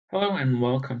Hello and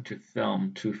welcome to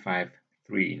Film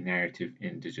 253 Narrative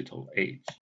in Digital Age.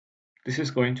 This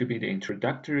is going to be the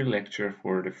introductory lecture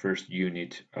for the first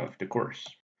unit of the course.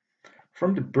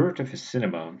 From the birth of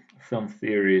cinema, film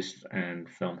theorists and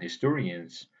film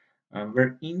historians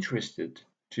were interested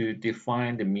to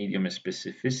define the medium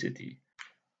specificity,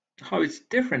 how it's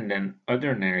different than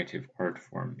other narrative art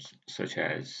forms such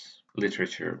as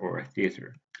literature or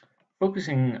theater,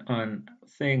 focusing on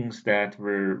things that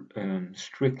were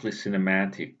strictly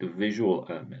cinematic, the visual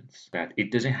elements, that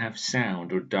it doesn't have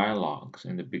sound or dialogues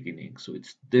in the beginning, so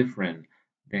it's different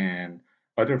than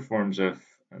other forms of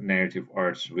narrative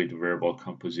arts with verbal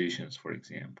compositions, for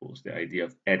example, the idea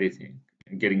of editing,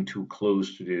 getting too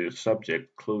close to the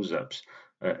subject, close-ups,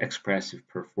 expressive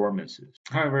performances.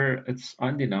 However, it's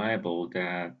undeniable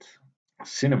that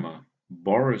cinema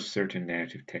borrows certain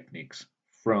narrative techniques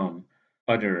from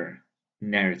other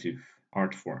narrative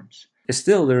art forms.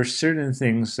 Still, there are certain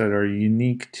things that are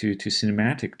unique to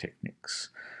cinematic techniques.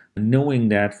 Knowing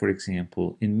that, for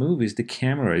example, in movies, the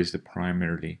camera is the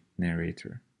primarily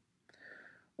narrator.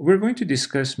 We're going to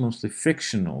discuss mostly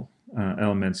fictional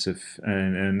elements of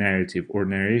narrative or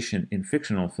narration in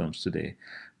fictional films today.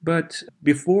 But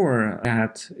before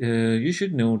that, you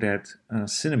should know that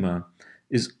cinema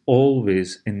is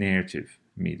always a narrative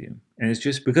medium. And it's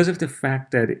just because of the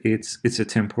fact that it's a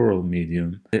temporal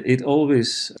medium, it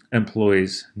always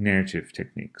employs narrative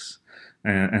techniques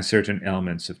and certain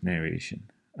elements of narration.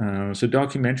 So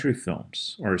documentary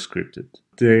films are scripted.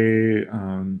 They,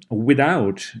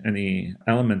 without any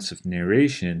elements of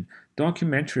narration,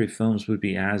 documentary films would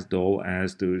be as dull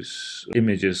as those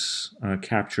images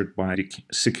captured by the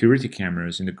security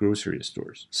cameras in the grocery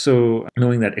stores. So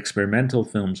knowing that experimental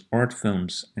films, art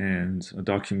films, and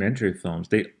documentary films,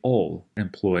 they all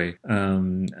employ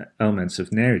elements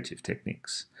of narrative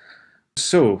techniques.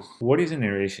 So what is a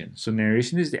narration? So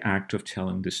narration is the act of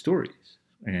telling the stories,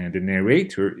 and the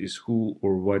narrator is who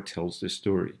or what tells the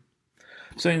story.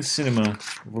 So in cinema,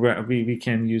 we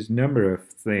can use number of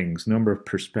things, number of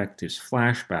perspectives,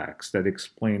 flashbacks that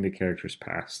explain the character's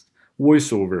past,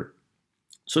 voiceover.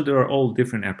 So there are all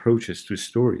different approaches to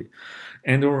story.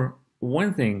 And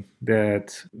one thing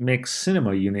that makes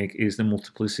cinema unique is the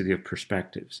multiplicity of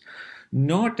perspectives.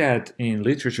 Not that in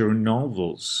literature or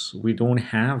novels we don't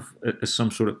have some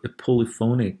sort of a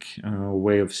polyphonic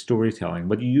way of storytelling,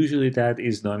 but usually that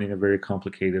is done in a very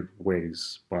complicated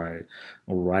ways by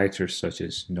writers such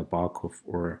as Nabokov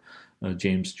or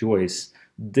James Joyce.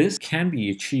 This can be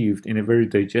achieved in a very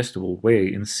digestible way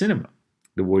in cinema.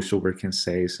 The voiceover can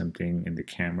say something and the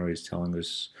camera is telling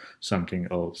us something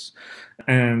else.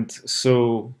 And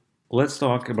so let's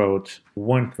talk about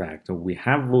one fact. We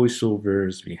have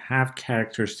voiceovers, we have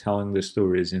characters telling the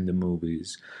stories in the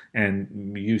movies,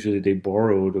 and usually they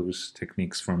borrow those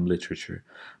techniques from literature.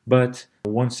 But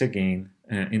once again,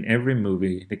 in every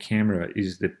movie, the camera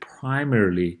is the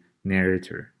primarily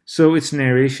narrator. So its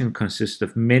narration consists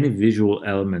of many visual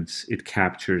elements it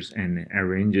captures and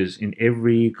arranges in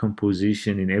every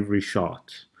composition, in every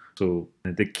shot. So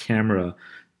the camera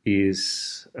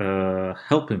is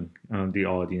helping the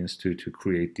audience to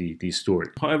create the story.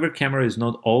 However, camera is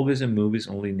not always a movie's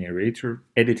only narrator.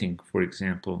 Editing, for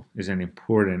example, is an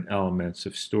important element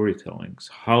of storytelling,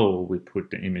 how we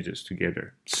put the images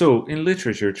together. So in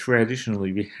literature,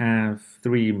 traditionally, we have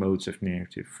three modes of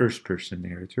narrative: first-person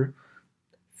narrator,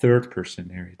 third-person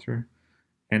narrator,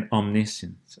 and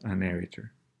omniscient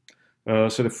narrator.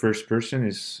 So the first person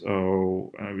is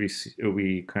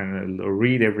we kind of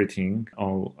read everything,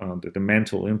 all the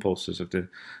mental impulses of the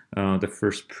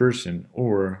first person,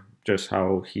 or just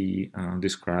how he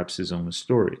describes his own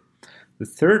story. The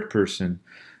third person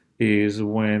is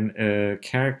when a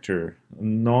character,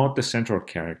 not the central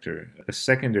character, a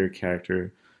secondary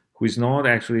character who is not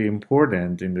actually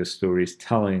important in the story, is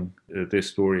telling the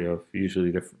story of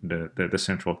usually the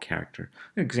central character.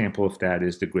 An example of that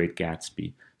is The Great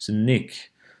Gatsby. So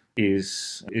Nick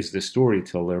is the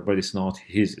storyteller, but it's not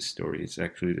his story. It's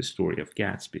actually the story of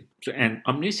Gatsby. So, and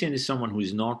omniscient is someone who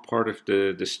is not part of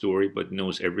the story, but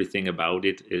knows everything about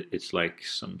it. It's like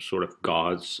some sort of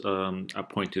God's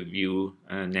point of view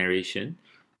narration.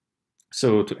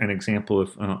 So an example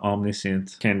of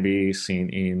omniscient can be seen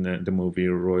in the movie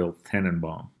Royal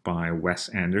Tenenbaum by Wes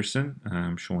Anderson,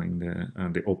 showing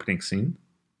the opening scene.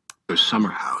 A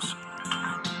summer house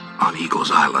on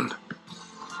Eagles Island.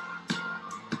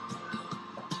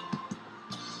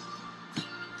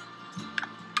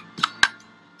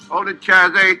 Hold it,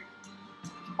 Chazzy.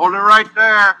 Hold it right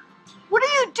there. What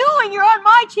are you doing? You're on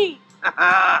my team.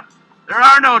 There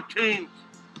are no teams.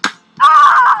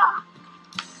 Ah!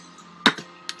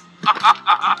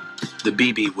 The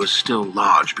BB was still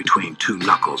lodged between two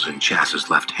knuckles in Chaz's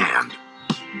left hand.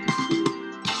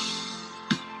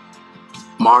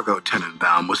 Margot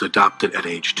Tenenbaum was adopted at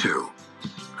age 2.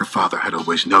 Her father had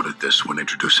always noted this when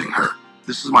introducing her.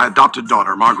 This is my adopted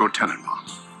daughter, Margot Tenenbaum.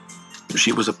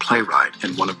 She was a playwright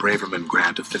and won a Braverman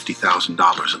grant of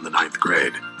 $50,000 in the 9th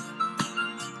grade.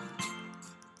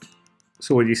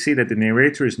 So what you see that the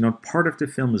narrator is not part of the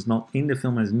film, is not in the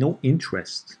film, has no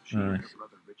interest.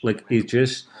 Like it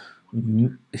just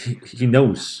he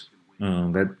knows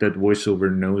that voiceover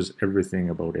knows everything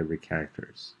about every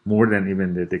characters, more than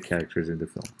even the characters in the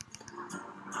film.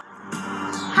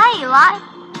 Hi, Eli.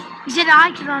 You said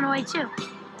I could run away too.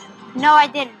 No, I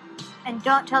didn't. And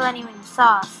don't tell anyone you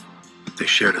saw us. They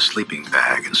shared a sleeping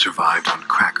bag and survived on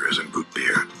crackers and root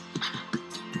beer.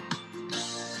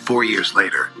 4 years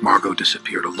later, Margot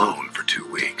disappeared alone for 2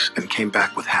 weeks and came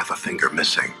back with half a finger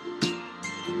missing.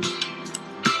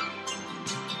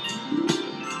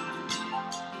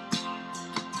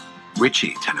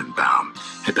 Richie Tenenbaum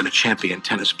had been a champion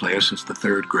tennis player since the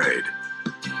 3rd grade.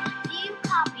 Do you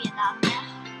copy it out there?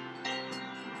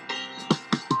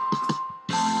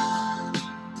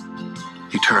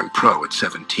 He turned pro at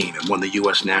 17 and won the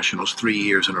U.S. Nationals 3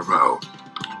 years in a row.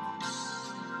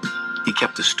 He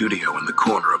kept the studio in the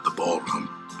corner of the ballroom,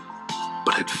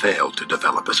 but had failed to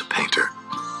develop as a painter.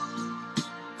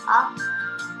 Up.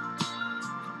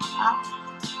 Up.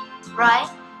 Right.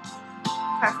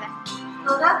 Perfect.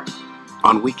 Hold up.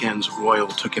 On weekends, Royal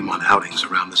took him on outings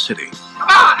around the city.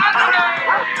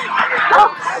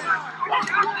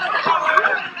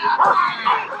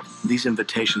 These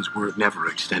invitations were never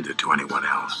extended to anyone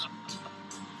else.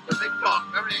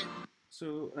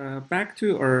 So back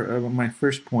to my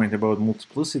first point about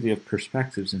multiplicity of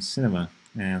perspectives in cinema.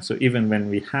 And so even when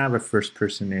we have a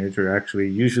first-person narrator, actually,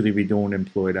 usually we don't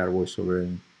employ that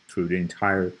voiceover through the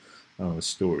entire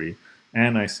story.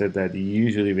 And I said that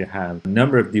usually we have a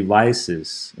number of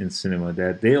devices in cinema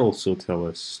that they also tell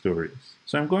us stories.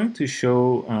 So I'm going to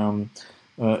show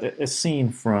a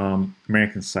scene from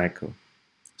American Psycho.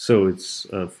 So it's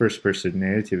first-person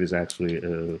narrative is actually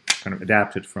kind of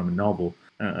adapted from a novel.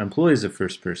 Employs a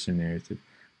first-person narrative.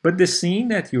 But the scene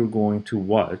that you're going to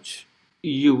watch,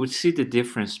 you would see the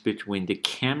difference between the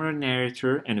camera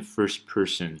narrator and a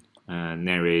first-person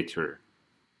narrator.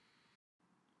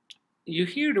 You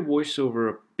hear the voiceover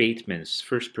of Bateman's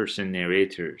first-person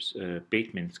narrators,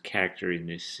 Bateman's character in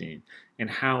this scene, and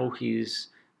how he's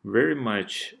very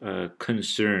much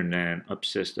concerned and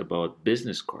obsessed about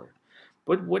business card.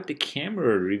 But what the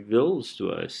camera reveals to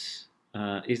us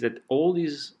is that all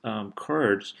these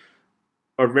cards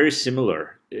are very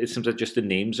similar. It seems that just the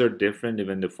names are different,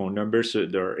 even the phone numbers, so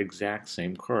they're exact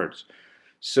same cards.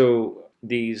 So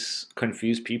these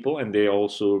confuse people, and they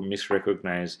also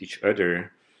misrecognize each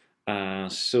other.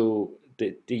 So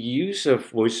the use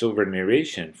of voiceover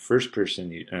narration, first-person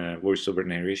voiceover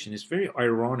narration, is very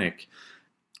ironic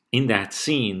in that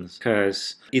scene,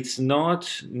 because it's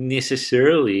not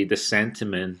necessarily the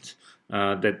sentiment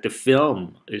that the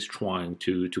film is trying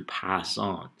to pass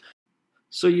on.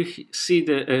 So you see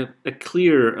a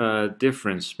clear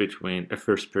difference between a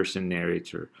first-person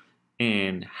narrator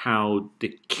and how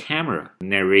the camera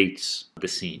narrates the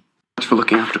scene. Thanks for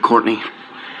looking after Courtney.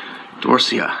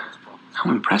 Dorcia, how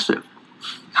impressive.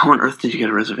 How on earth did you get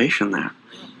a reservation there?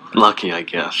 Lucky, I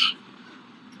guess.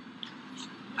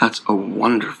 That's a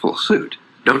wonderful suit.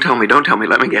 Don't tell me,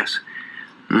 let me guess.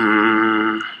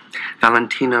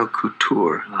 Valentino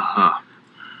Couture. Uh-huh.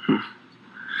 You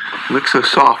look so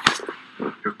soft.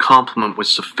 Your compliment was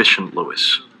sufficient,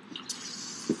 Louis.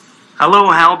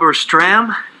 Hello,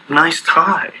 Halberstram. Nice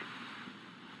tie.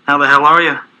 How the hell are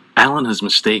you? Alan has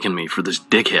mistaken me for this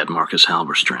dickhead Marcus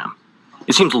Halberstram.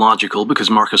 It seems logical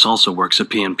because Marcus also works at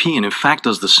PNP and in fact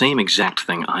does the same exact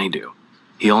thing I do.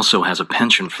 He also has a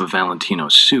penchant for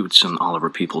Valentino's suits and Oliver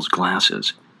Peoples'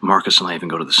 glasses. Marcus and I even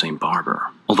go to the same barber,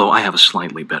 although I have a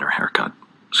slightly better haircut.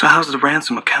 So how's the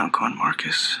ransom account going,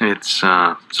 Marcus? It's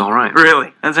all right.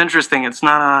 Really? That's interesting. It's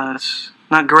not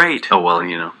great. Oh, well,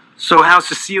 you know. So how's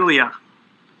Cecilia?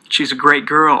 She's a great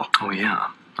girl. Oh, yeah.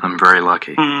 I'm very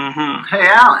lucky. Mm-hmm. Hey,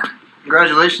 Alan.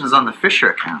 Congratulations on the Fisher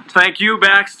account. Thank you,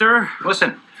 Baxter.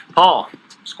 Listen, Paul,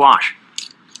 squash.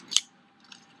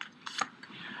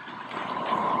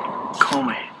 Call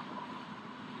me.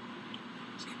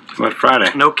 What,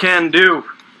 Friday? No can do.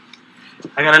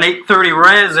 I got an 8:30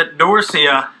 res at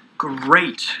Dorcia.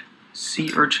 Great.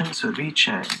 Sea urchin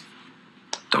ceviche.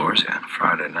 Dorsia,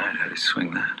 Friday night. How do you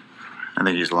swing that? I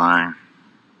think he's lying.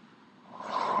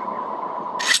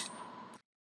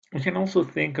 We can also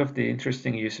think of the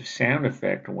interesting use of sound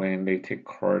effect when they take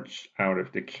cards out of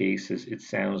the cases. It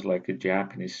sounds like the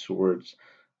Japanese swords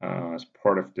as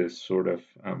part of this sort of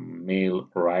male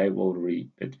rivalry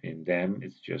between them.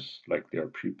 It's just like they are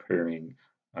preparing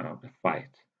a fight.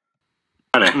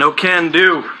 No can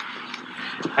do.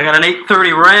 I got an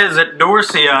 8:30 res at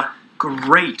Dorsia.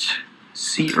 Great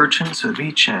sea urchin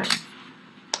ceviche.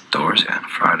 Dorsia on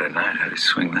Friday night. How did he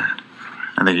swing that?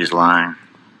 I think he's lying.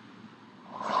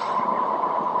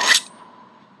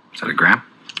 Is that a gram?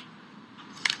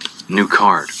 New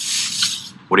card.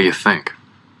 What do you think?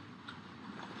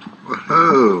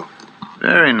 Woohoo.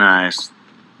 Very nice.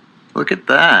 Look at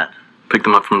that. Picked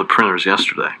them up from the printers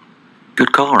yesterday.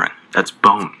 Good coloring. That's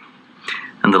bone.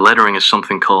 And the lettering is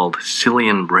something called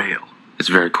Cillian Braille. It's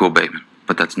very cool, Bateman,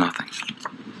 but that's nothing.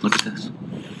 Look at this.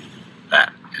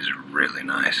 That is really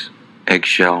nice.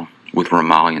 Eggshell with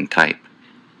Romalian type.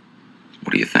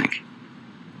 What do you think?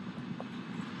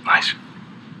 Nice.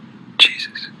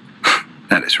 Jesus.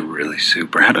 That is really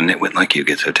super. How did a nitwit like you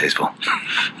get so tasteful?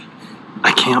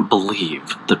 I can't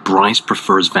believe that Bryce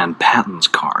prefers Van Patten's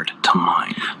card to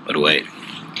mine. But wait.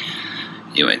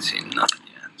 You ain't seen nothing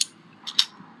yet.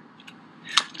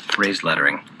 Raised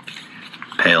lettering.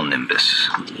 Pale nimbus.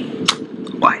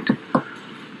 White.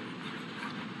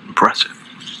 Impressive.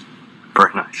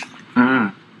 Very nice.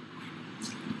 Mm.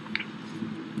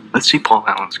 Let's see Paul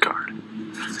Allen's card.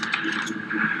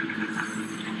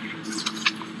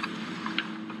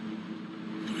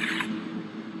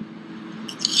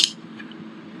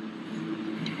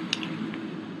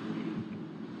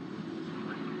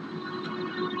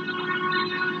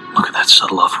 Look at that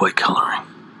subtle off-white coloring.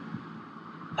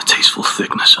 The tasteful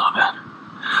thickness of it.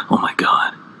 Oh my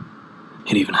God.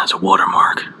 It even has a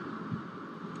watermark.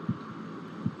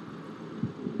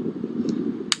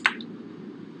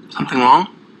 Something wrong?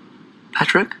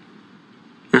 Patrick?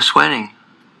 You're sweating.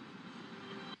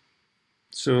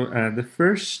 So the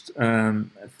first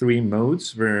three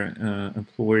modes were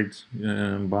employed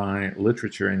by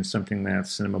literature and something that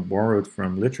cinema borrowed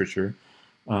from literature.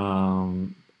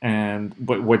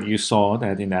 But what you saw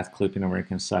that in that clip in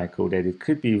American Psycho, that it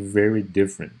could be very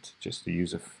different, just the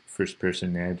use of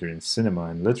first-person narrator in cinema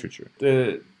and literature.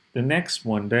 The next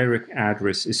one, direct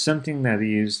address, is something that is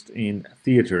used in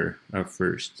theater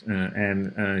first,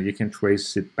 and you can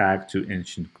trace it back to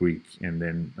ancient Greek and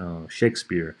then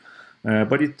Shakespeare.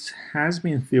 But it has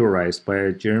been theorized by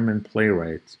a German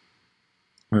playwright,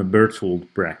 Bertolt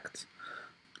Brecht.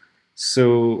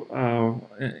 So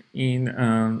in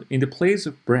the plays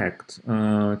of Brecht,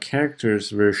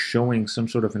 characters were showing some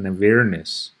sort of an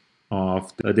awareness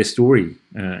of the story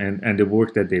and the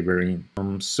work that they were in.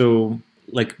 So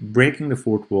like breaking the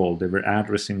fourth wall, they were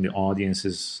addressing the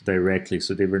audiences directly,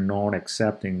 so they were not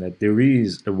accepting that there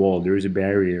is a wall, there is a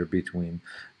barrier between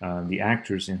the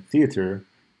actors in theater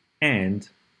and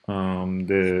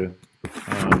the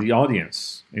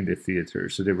audience in the theater.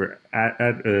 So they were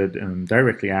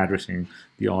directly addressing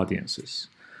the audiences.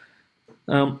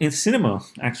 In cinema,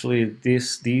 actually,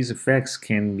 these effects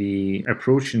can be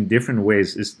approached in different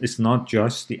ways. It's not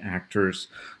just the actors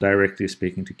directly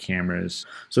speaking to cameras.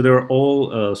 So there are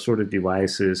all sort of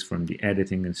devices from the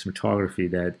editing and cinematography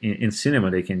that in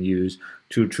cinema they can use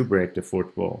to break the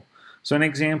fourth wall. So an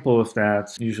example of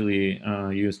that, usually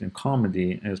used in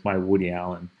comedy, is by Woody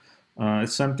Allen.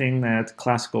 It's something that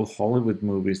classical Hollywood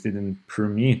movies didn't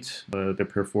permit the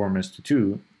performance to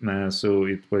do. So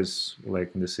it was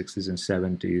like in the 60s and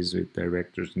 70s with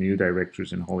directors, new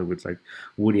directors in Hollywood like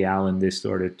Woody Allen, they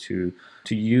started to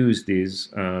use these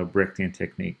Brechtian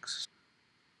techniques.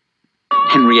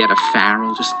 Henrietta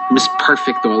Farrell, just Miss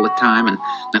Perfect all the time, and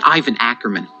Ivan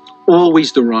Ackerman,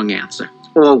 always the wrong answer,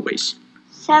 always.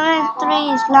 7 and 3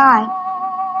 is 9.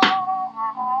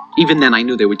 Even then I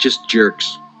knew they were just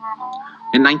jerks.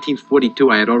 In 1942,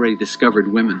 I had already discovered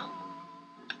women.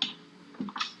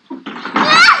 He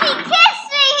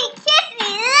kissed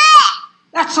me!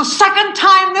 That's the second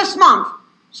time this month.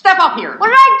 Step up here. What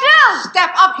did I do?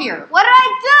 Step up here. What did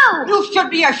I do? You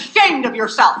should be ashamed of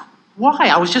yourself. Why?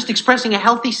 I was just expressing a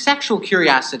healthy sexual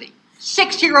curiosity.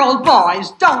 6-year-old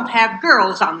boys don't have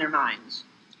girls on their minds.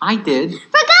 I did.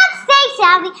 For God's sake,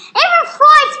 Sally, even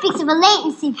Freud speaks of a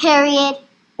latency period.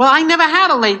 Well, I never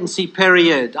had a latency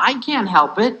period. I can't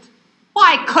help it.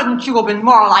 Why couldn't you have been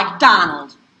more like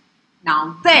Donald?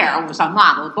 Now there was a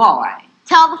model boy.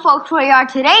 Tell the folks where you are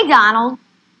today, Donald.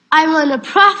 I run a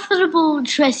profitable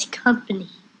dress company.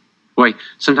 Boy,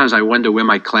 sometimes I wonder where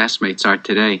my classmates are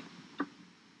today.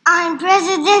 I'm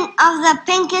president of the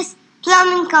Pincus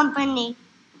Plumbing Company.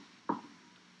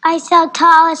 I sell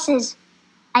taluses.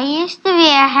 I used to be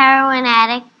a heroin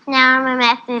addict. Now I'm a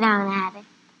methadone addict.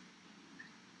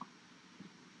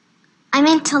 I'm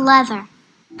into leather.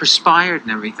 Perspired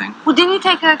and everything. Well, didn't you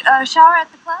take a shower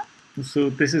at the club? So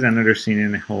this is another scene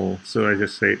in a hall. So I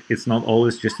just say it's not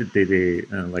always just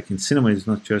like in cinema, it's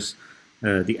not just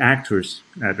the actors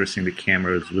addressing the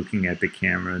cameras, looking at the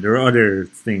camera. There are other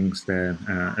things that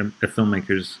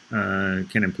filmmakers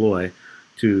can employ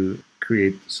to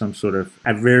create some sort of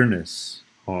awareness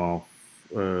of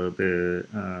the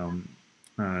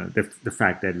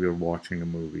fact that we're watching a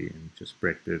movie and just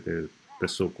break the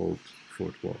so-called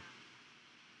fourth wall.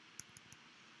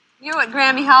 You're what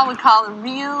Grammy Hall would call a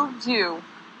real Jew.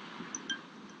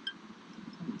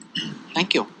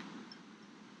 Thank you.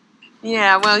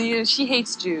 Yeah, well, she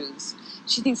hates Jews.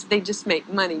 She thinks they just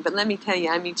make money. But let me tell you,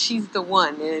 I mean, she's the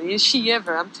one. And is she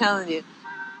ever? I'm telling you.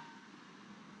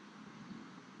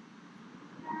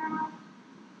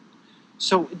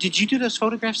 So, did you do those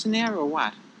photographs in there, or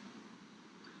what?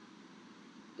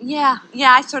 Yeah,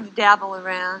 I sort of dabble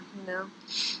around, you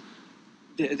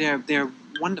know. They're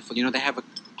wonderful. You know, they have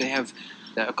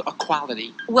a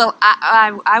quality. Well,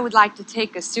 I would like to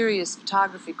take a serious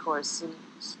photography course.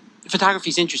 Photography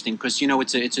is interesting because, you know,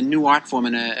 it's a new art form,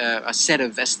 and a set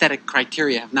of aesthetic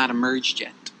criteria have not emerged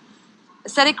yet.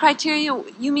 Aesthetic criteria?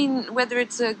 You mean whether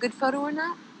it's a good photo or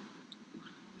not?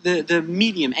 The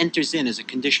medium enters in as a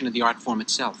condition of the art form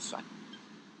itself.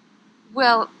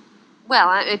 Well,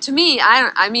 to me,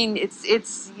 I mean,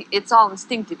 it's all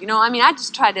instinctive, you know. I mean, I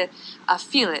just try to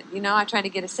feel it, you know. I try to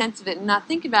get a sense of it and not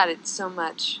think about it so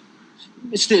much.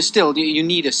 Still, you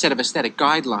need a set of aesthetic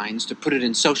guidelines to put it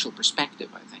in social perspective,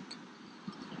 I think.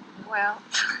 Well,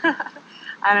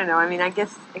 I don't know. I mean, I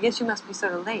guess you must be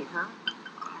sort of late, huh?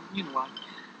 You know,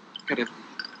 I've got to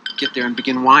get there and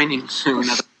begin whining soon.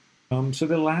 So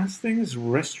the last thing is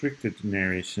restricted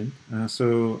narration.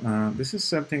 This is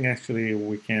something actually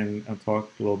we can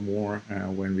talk a little more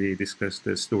when we discuss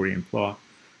the story and plot.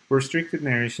 Restricted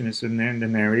narration is when the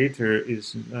narrator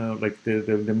is like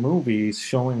the movie is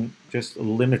showing just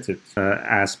limited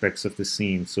aspects of the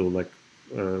scene. So like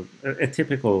a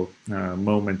typical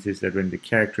moment is that when the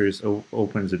characters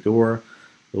opens the door,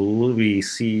 we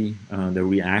see the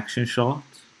reaction shot,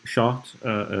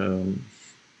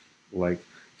 like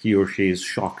he or she is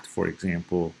shocked, for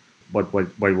example, by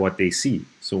what they see.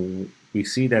 So we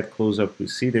see that close up, we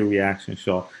see the reaction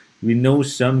shot. We know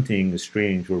something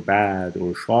strange or bad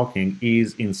or shocking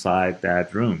is inside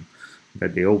that room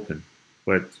that they open,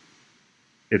 but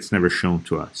it's never shown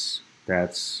to us.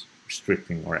 That's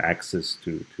restricting our access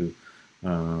to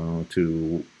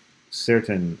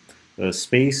certain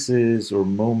spaces or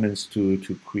moments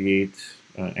to create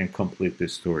and complete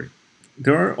this story.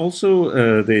 There are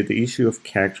also the issue of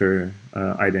character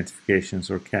identifications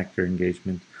or character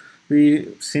engagement. We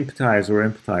sympathize or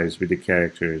empathize with the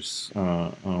characters,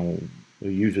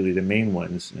 usually the main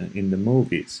ones in the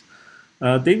movies.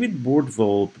 David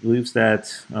Bordwell believes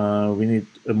that we need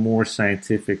more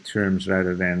scientific terms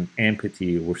rather than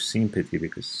empathy or sympathy,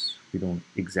 because we don't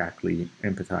exactly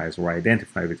empathize or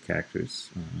identify with characters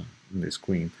in the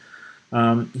screen.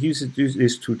 He uses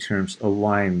these two terms,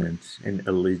 alignment and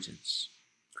allegiance.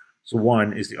 So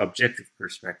one is the objective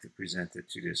perspective presented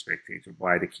to the spectator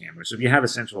by the camera. So if you have a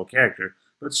central character,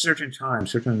 but at certain time,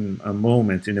 certain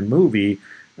moment in the movie,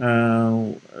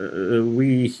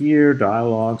 we hear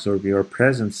dialogues or we are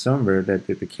present somewhere that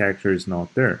the character is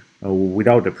not there,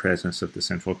 without the presence of the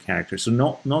central character. So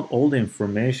not all the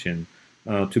information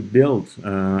to build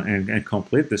and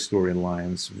complete the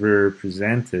storylines were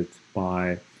presented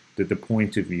by the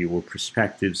point of view or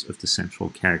perspectives of the central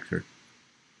character.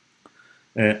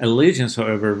 Allegiance,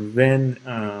 however, when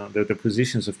the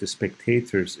positions of the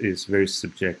spectators is very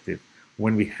subjective.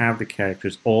 When we have the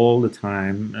characters all the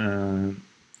time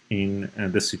in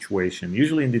the situation.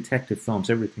 Usually in detective films,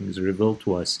 everything is revealed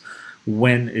to us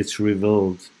when it's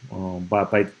revealed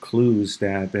by the clues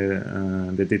that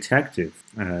the detective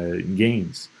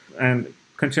gains. And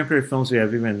contemporary films, we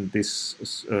have even this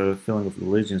feeling of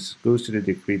allegiance goes to the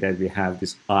degree that we have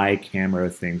this eye camera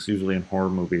things, usually in horror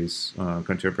movies,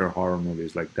 contemporary horror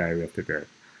movies like Diary of the Dead,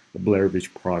 the Blair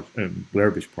Witch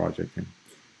Project,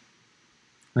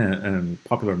 and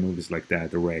popular movies like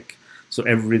that, The Wreck. So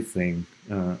everything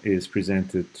is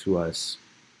presented to us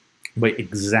by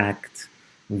exact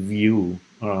view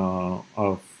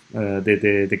of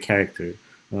the character.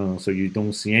 So you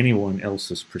don't see anyone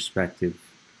else's perspective.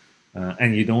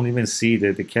 And you don't even see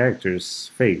the character's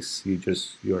face.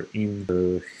 You're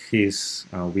in his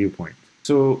viewpoint.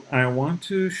 So I want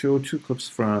to show two clips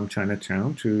from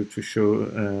Chinatown to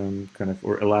show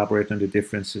or elaborate on the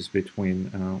differences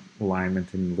between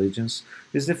alignment and allegiance.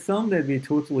 Is the film that we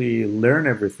totally learn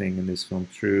everything in this film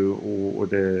through, or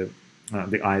the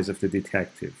the eyes of the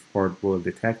detective, hard-boiled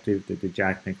detective, the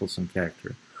Jack Nicholson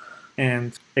character.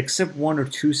 And except one or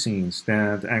two scenes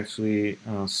that actually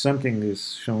something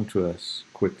is shown to us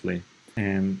quickly,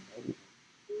 and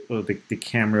the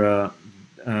camera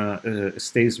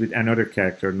stays with another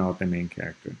character, not the main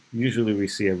character. Usually we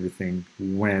see everything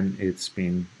when it's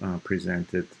been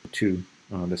presented to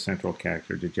the central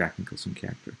character, the Jack Nicholson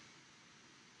character.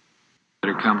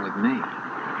 Better come with me.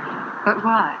 But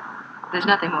why? There's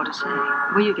nothing more to say.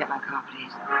 Will you get my car,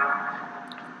 please?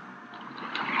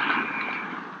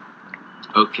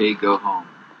 Okay, go home.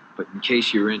 But in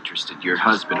case you're interested, your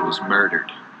husband was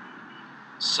murdered.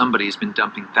 Somebody has been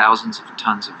dumping thousands of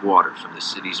tons of water from the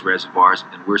city's reservoirs,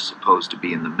 and we're supposed to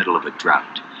be in the middle of a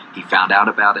drought. He found out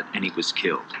about it, and he was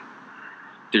killed.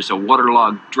 There's a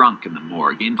waterlogged drunk in the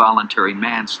morgue, involuntary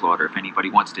manslaughter if anybody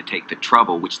wants to take the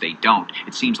trouble, which they don't.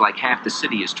 It seems like half the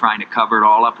city is trying to cover it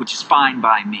all up, which is fine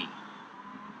by me.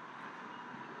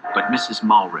 But Mrs.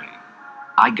 Mulray,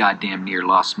 I goddamn near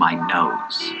lost my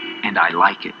nose, and I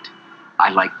like it. I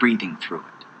like breathing through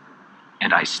it.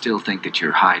 And I still think that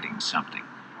you're hiding something.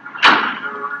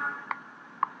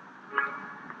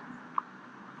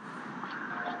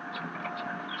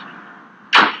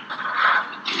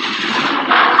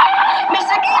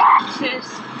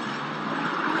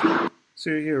 So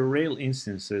here are real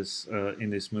instances in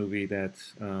this movie that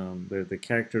the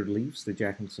character leaves, the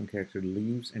Jack Nicholson character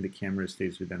leaves, and the camera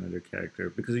stays with another character.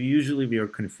 Because usually we are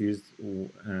confused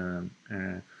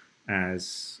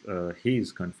as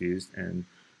he's confused, and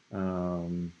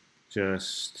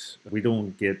just we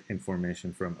don't get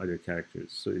information from other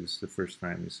characters. So it's the first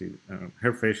time you see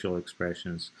her facial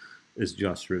expressions is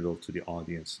just revealed to the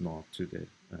audience, not to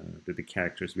the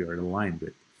characters we are aligned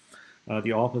with.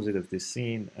 The opposite of this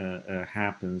scene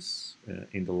happens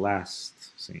in the last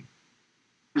scene.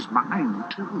 She's mine,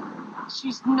 too.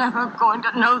 She's never going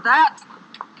to know that.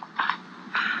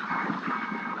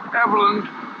 Evelyn,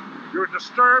 you're a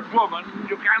disturbed woman.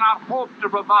 You cannot hope to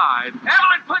provide.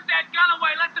 Evelyn, put that gun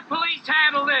away. Let the police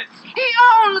handle this. He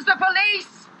owns the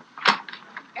police.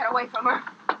 Get away from her.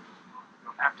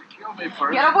 You'll have to kill me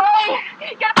first. Get away.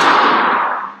 Get away.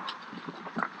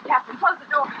 Captain, close the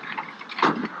door.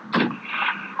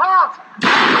 Halt!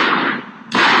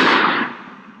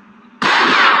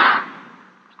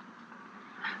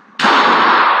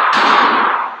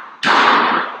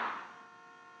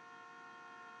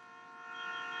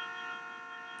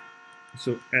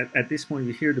 So at this point,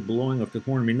 we hear the blowing of the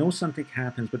horn. We know something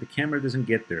happens, but the camera doesn't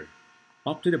get there.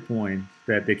 Up to the point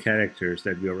that the characters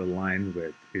that we are aligned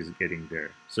with is getting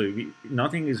there. So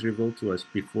nothing is revealed to us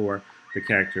before the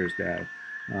characters that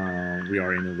we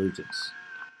are in allegiance.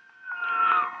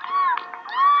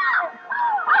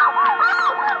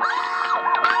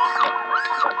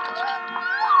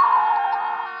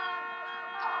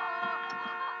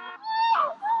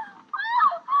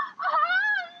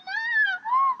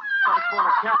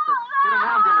 Captain, get an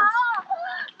ambulance.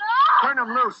 Turn them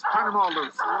loose. Turn them all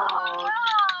loose.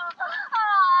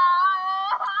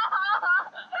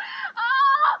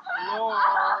 Lord.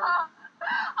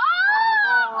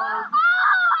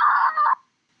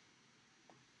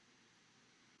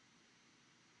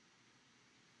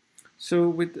 So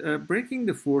with breaking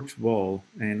the fourth wall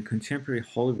and contemporary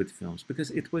Hollywood films, because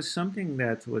it was something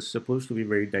that was supposed to be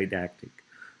very didactic.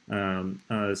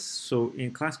 So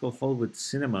in classical Hollywood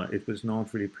cinema, it was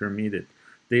not really permitted.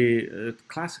 The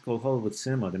classical Hollywood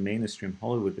cinema, the mainstream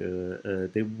Hollywood,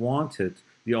 they wanted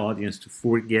the audience to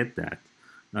forget that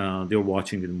they're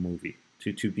watching the movie,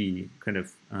 to be kind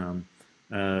of,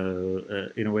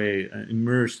 in a way,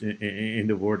 immersed in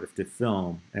the world of the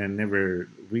film and never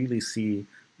really see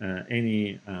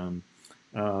any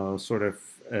sort of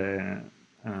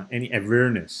any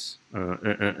awareness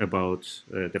about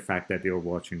the fact that they are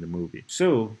watching the movie.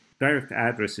 So Direct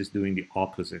Address is doing the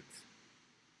opposite.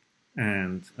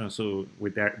 And so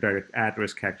with that Direct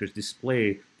Address, characters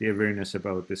display the awareness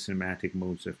about the cinematic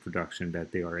modes of production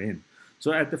that they are in.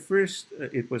 So at the first,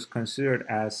 it was considered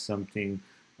as something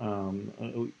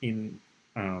in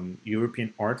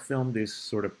European art film, this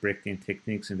sort of break-in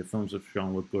techniques in the films of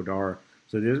Jean-Luc Godard.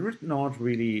 So these were not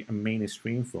really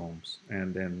mainstream films.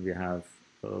 And then we have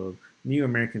new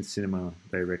American cinema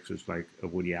directors like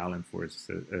Woody Allen, for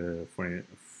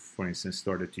instance,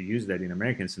 started to use that in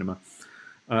American cinema.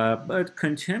 But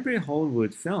contemporary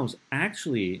Hollywood films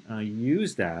actually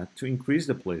use that to increase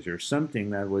the pleasure. Something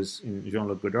that was in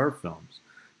Jean-Luc Godard films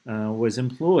was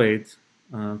employed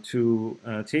to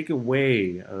take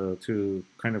away, to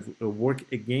kind of work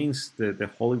against the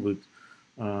Hollywood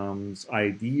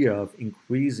idea of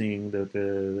increasing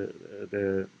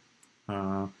the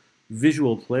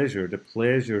visual pleasure, the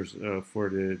pleasures for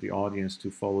the audience to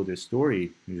follow the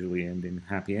story, usually ending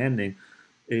happy ending,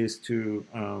 is to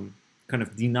kind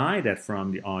of deny that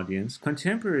from the audience.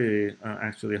 Contemporary,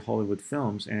 actually, Hollywood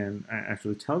films and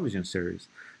actually television series,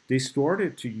 they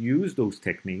started to use those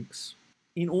techniques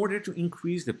in order to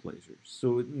increase the pleasure.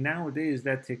 So nowadays,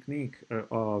 that technique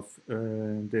of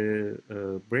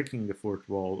breaking the fourth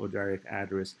wall or direct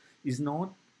address is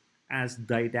not as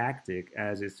didactic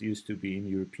as it used to be in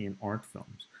European art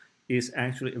films. Is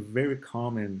actually a very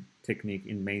common technique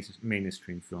in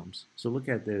mainstream films. So look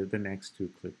at the next two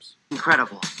clips.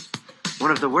 Incredible. One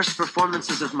of the worst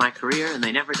performances of my career, and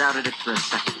they never doubted it for a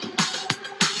second.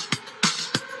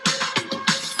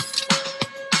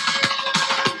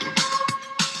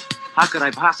 How could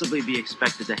I possibly be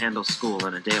expected to handle school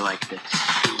on a day like this?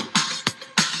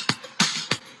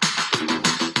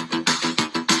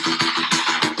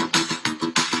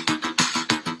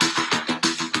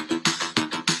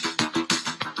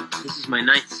 This is my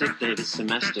 9th sick day this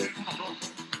semester.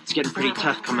 It's getting pretty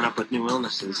tough coming up with new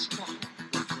illnesses.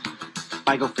 If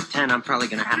I go for 10, I'm probably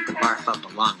going to have to barf up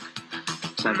a lung.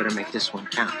 So I better make this one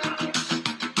count.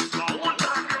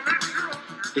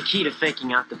 The key to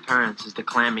faking out the parents is the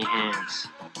clammy hands.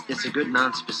 It's a good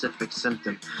non-specific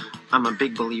symptom. I'm a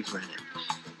big believer in it.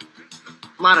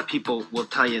 A lot of people will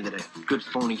tell you that a good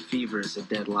phony fever is a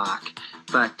deadlock,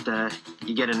 but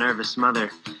you get a nervous mother,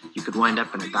 you could wind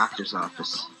up in a doctor's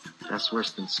office. That's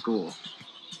worse than school.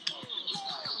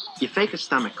 You fake a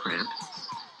stomach cramp,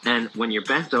 and when you're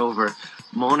bent over,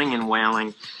 moaning and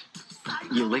wailing,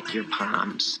 you lick your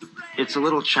palms. It's a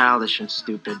little childish and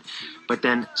stupid, but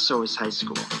then so is high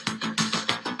school.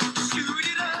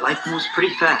 Life moves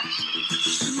pretty fast.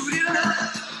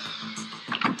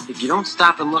 If you don't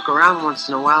stop and look around once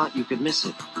in a while, you could miss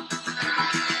it.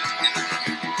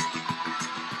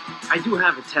 I do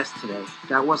have a test today.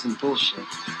 That wasn't bullshit.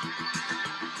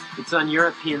 It's on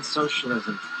European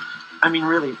socialism. I mean,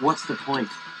 really, what's the point?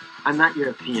 I'm not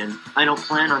European. I don't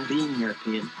plan on being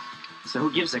European. So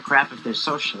who gives a crap if they're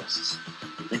socialists?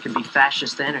 They could be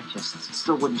fascist anarchists. It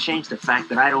still wouldn't change the fact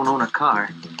that I don't own a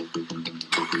car.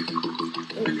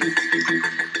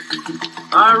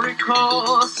 I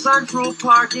recall Central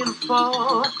Park in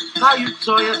fall. How you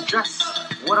tore your dress.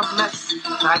 What a mess,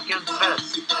 I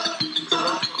confess.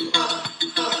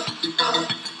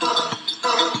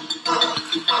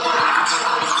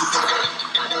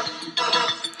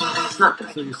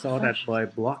 So you saw that by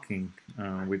blocking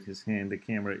with his hand the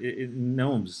camera, it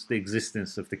knows the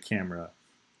existence of the camera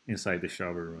inside the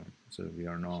shower room. So we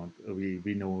are not,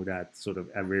 we know that sort of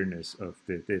awareness of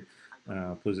the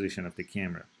position of the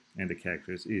camera, and the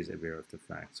characters is aware of the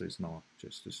fact. So it's not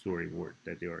just the story word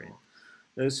that they are in.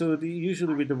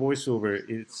 Usually with the voiceover,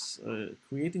 it's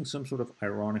creating some sort of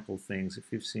ironical things.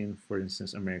 If you've seen, for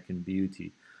instance, American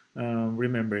Beauty,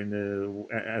 remember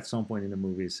at some point in the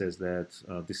movie it says that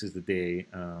this is the day,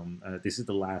 this is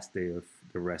the last day of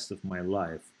the rest of my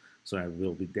life, so I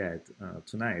will be dead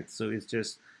tonight. So it's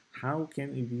just, how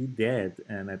can you be dead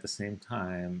and at the same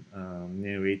time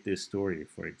narrate this story,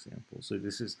 for example? So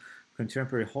this is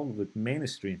contemporary Hollywood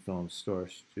mainstream films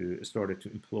started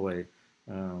to employ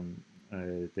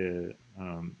the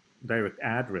direct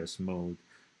address mode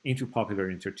into popular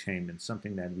entertainment,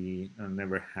 something that we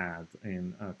never had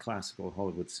in classical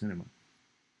Hollywood cinema.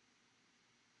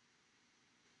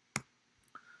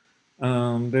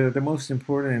 The most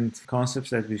important concepts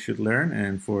that we should learn,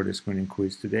 and for the screening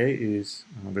quiz today, is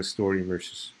the story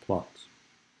versus plot.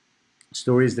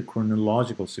 Story is the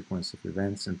chronological sequence of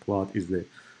events, and plot is the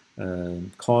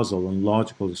causal and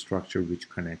logical structure which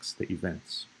connects the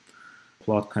events.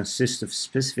 Plot consists of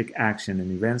specific action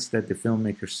and events that the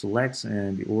filmmaker selects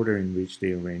and the order in which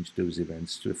they arrange those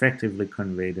events to effectively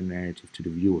convey the narrative to the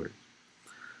viewer.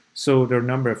 So there are a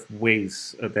number of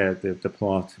ways that the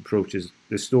plot approaches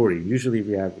the story. Usually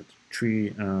we have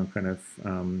three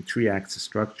acts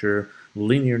structure,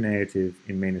 linear narrative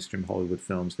in mainstream Hollywood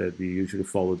films that we usually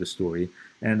follow the story,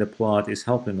 and the plot is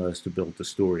helping us to build the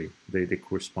story. They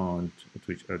correspond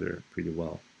to each other pretty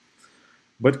well.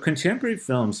 But contemporary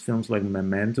films like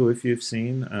Memento, if you've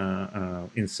seen,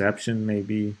 Inception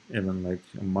maybe, even like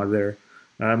Mother.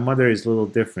 Mother is a little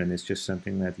different. It's just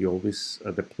something that you always,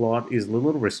 the plot is a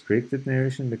little restricted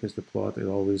narration, because the plot is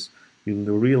always, you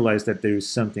realize that there is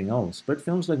something else. But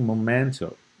films like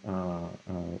Memento,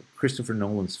 Christopher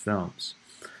Nolan's films,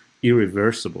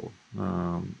 Irreversible,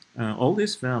 all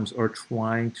these films are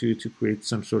trying to create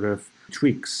some sort of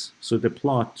tricks. So the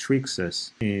plot tricks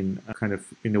us in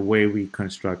a way we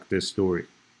construct the story.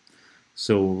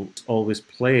 So it always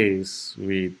plays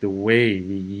with the way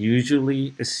we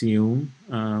usually assume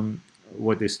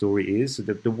what the story is. So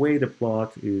the way the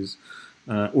plot is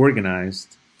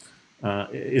organized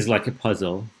is like a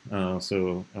puzzle.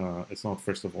 So it's not,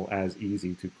 first of all, as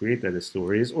easy to create that as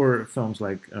stories. Or films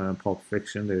like Pulp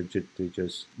Fiction, they're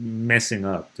just messing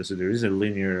up. So there is a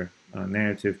linear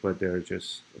narrative, but they're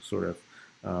just sort of,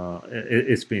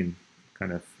 it's been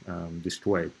kind of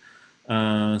destroyed.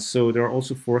 So there are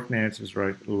also fork narratives,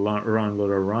 right? Run,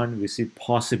 Lola, Run. We see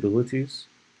possibilities.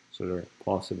 So there are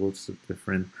possibles of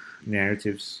different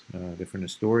narratives, different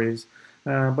stories.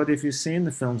 But if you've seen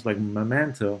the films like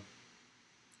Memento,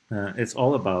 it's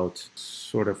all about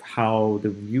sort of how the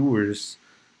viewers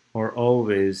are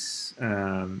always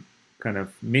kind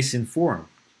of misinformed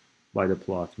by the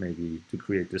plot, maybe, to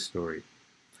create the story.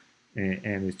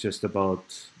 And it's just about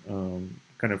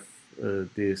kind of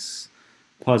this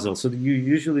puzzle. So you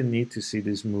usually need to see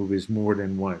these movies more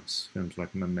than once. Films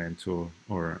like Memento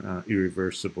or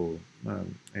Irreversible,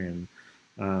 and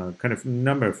kind of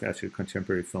number of actually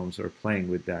contemporary films are playing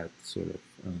with that sort of.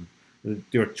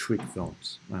 They are trick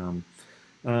films.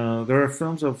 There are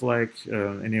films of like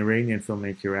an Iranian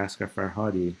filmmaker, Asghar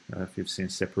Farhadi, if you've seen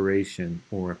Separation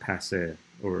or Passé,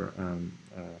 or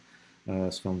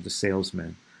his film The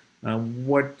Salesman.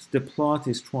 What the plot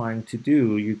is trying to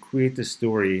do, you create the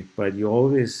story, but you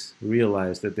always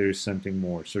realize that there is something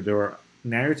more. So there are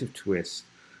narrative twists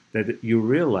that you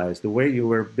realize the way you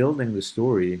were building the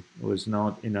story was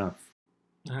not enough.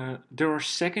 There are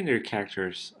secondary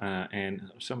characters and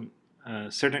some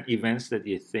certain events that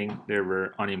you think they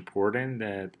were unimportant,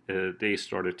 that they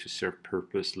started to serve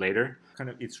purpose later.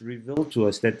 Kind of, it's revealed to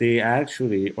us that they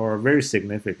actually are very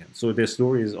significant. So the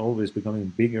story is always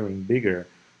becoming bigger and bigger,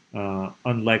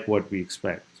 unlike what we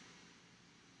expect.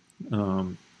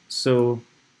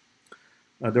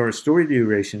 There are story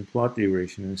duration, plot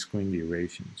duration, and screen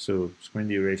duration. So screen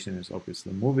duration is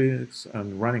obviously movies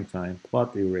and running time.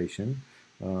 Plot duration,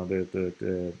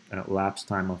 the elapsed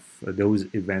time of those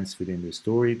events within the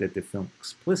story that the film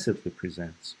explicitly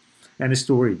presents. And the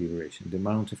story duration, the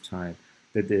amount of time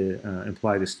that the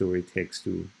implied story takes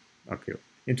to occur.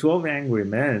 In 12 Angry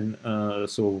Men,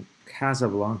 so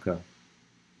Casablanca,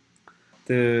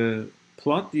 the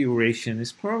plot duration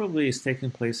is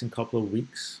taking place in a couple of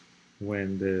weeks,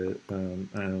 when the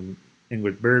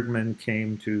Ingrid Bergman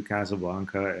came to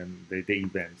Casablanca and the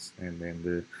events, and then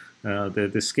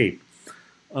the escape.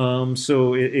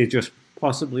 So it just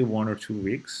possibly 1 or 2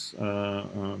 weeks,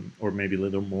 or maybe a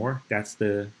little more. That's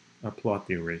the plot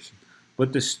duration.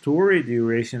 But the story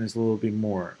duration is a little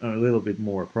bit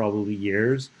more, probably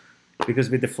years, because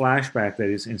with the flashback that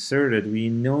is inserted, we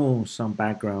know some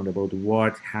background about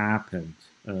what happened.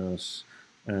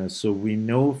 So we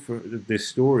know for the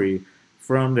story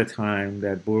from the time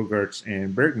that Bogarts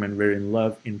and Bergman were in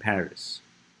love in Paris.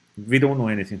 We don't know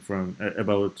anything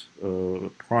about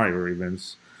prior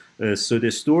events. So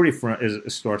the story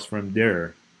starts from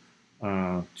there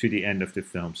to the end of the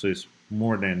film. So it's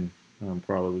more than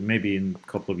probably maybe in a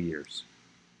couple of years.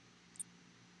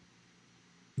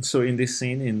 So in this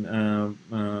scene in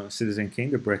Citizen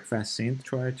Kane, the breakfast scene,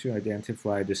 try to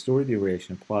identify the story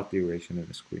duration, plot duration, and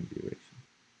the screen duration.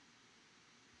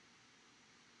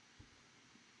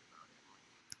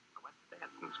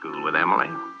 School with Emily.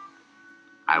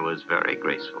 I was very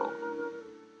graceful.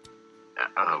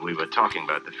 We were talking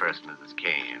about the first Mrs.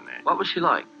 Kane. What was she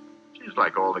like? She was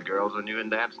like all the girls I knew in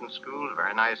dancing school.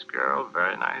 Very nice girl,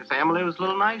 very nice. Emily was a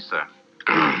little nicer.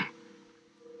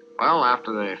 Well,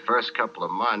 after the first couple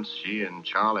of months, she and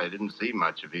Charlie didn't see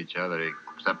much of each other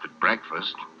except at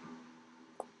breakfast.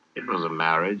 It was a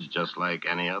marriage just like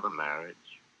any other marriage.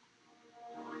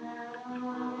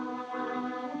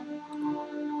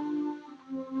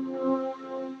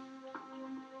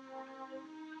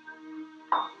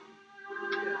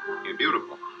 You're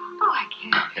beautiful. Oh, I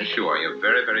can't. Yes, you are. You're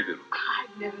very, very beautiful.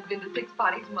 I've never been to 6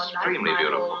 parties in one night in Extremely my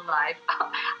beautiful. whole life.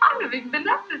 I've never even been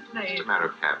up this late. Just a matter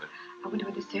of habit. I wonder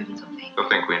what the servants will think. They'll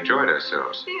think we enjoyed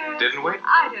ourselves. Yes. Didn't we?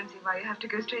 I don't see why you have to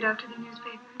go straight out to the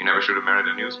newspaper. You never should have married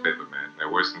a newspaper man.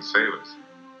 They're worse than sailors.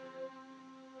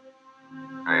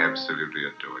 I absolutely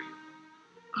adore you.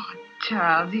 Oh,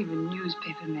 Charles, even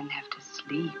newspaper men have to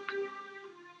sleep.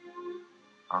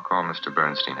 I'll call Mr.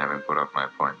 Bernstein, have him put off my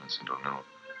appointments until noon.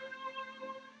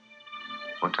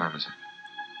 What time is it?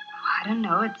 Oh, I don't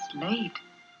know. It's late.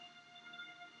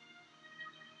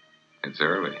 It's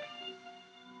early.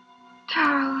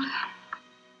 Charles,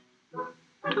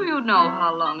 do you know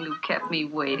how long you kept me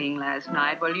waiting last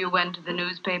night while you went to the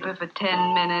newspaper for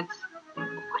 10 minutes?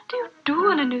 What do you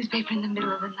do in a newspaper in the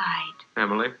middle of the night?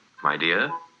 Emily, my dear,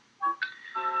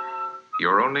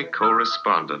 your only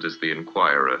correspondent is the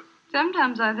Inquirer.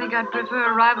 Sometimes I think I'd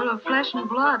prefer a rival of flesh and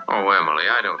blood. Oh, Emily,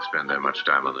 I don't spend that much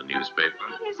time on the newspaper.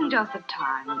 It isn't just the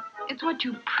time. It's what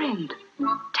you print.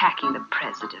 Attacking the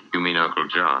president. You mean Uncle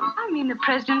John? I mean the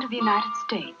president of the United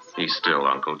States. He's still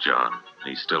Uncle John.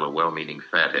 He's still a well-meaning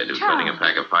fathead who's Charles. letting a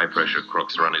pack of high-pressure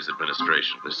crooks run his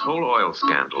administration. This whole oil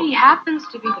scandal. He happens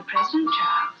to be the president,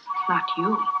 Charles, not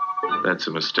you. That's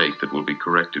a mistake that will be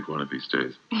corrected one of these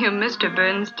days. Your Mr.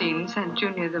 Bernstein sent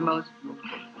Junior the most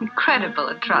incredible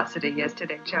atrocity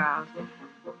yesterday, Charles.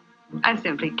 I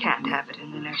simply can't have it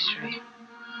in the nursery.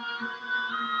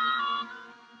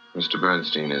 Mr.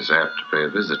 Bernstein is apt to pay a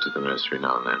visit to the nursery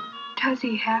now and then. Does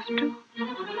he have to?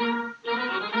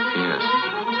 Yes.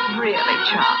 Really,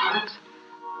 Charles?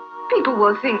 People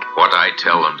will think... What I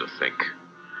tell them to think.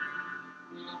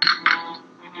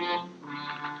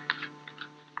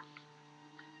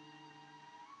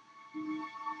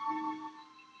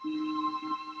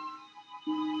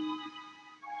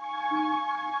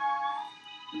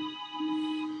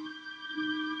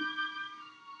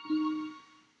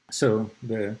 So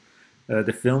the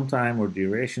film time or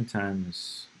duration time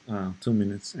is 2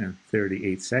 minutes and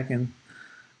 38 seconds.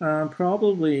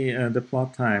 Probably the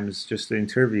plot time is just the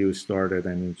interview started,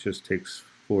 and it just takes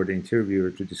for the interviewer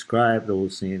to describe the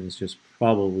whole scene. It's just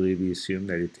probably, we assume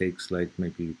that it takes like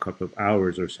maybe a couple of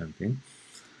hours or something.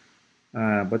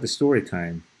 But the story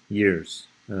time, years.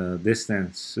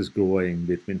 Distance is growing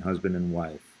between husband and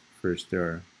wife. First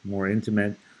they're more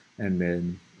intimate, and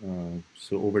then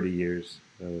so over the years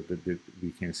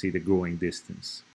we can see the growing distance.